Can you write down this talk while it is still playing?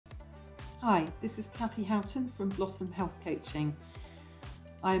Hi, this is Cathy Houghton from Blossom Health Coaching.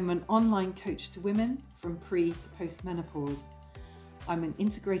 I'm an online coach to women from pre to post-menopause. I'm an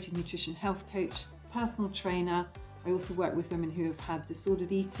integrated nutrition health coach, personal trainer. I also work with women who have had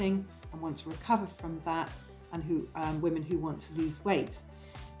disordered eating and want to recover from that, and women who want to lose weight.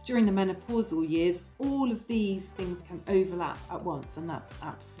 During the menopausal years, all of these things can overlap at once, and that's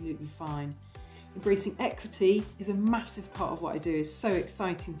absolutely fine. Embracing equity is a massive part of what I do. It's so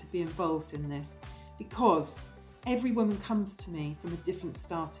exciting to be involved in this because every woman comes to me from a different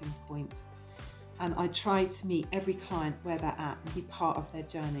starting point, and I try to meet every client where they're at and be part of their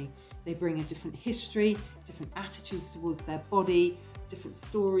journey. They bring a different history, different attitudes towards their body, different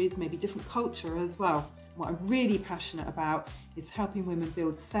stories, maybe different culture as well. What I'm really passionate about is helping women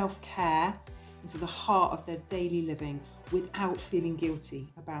build self-care into the heart of their daily living without feeling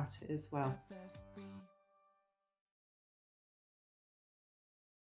guilty about it as well.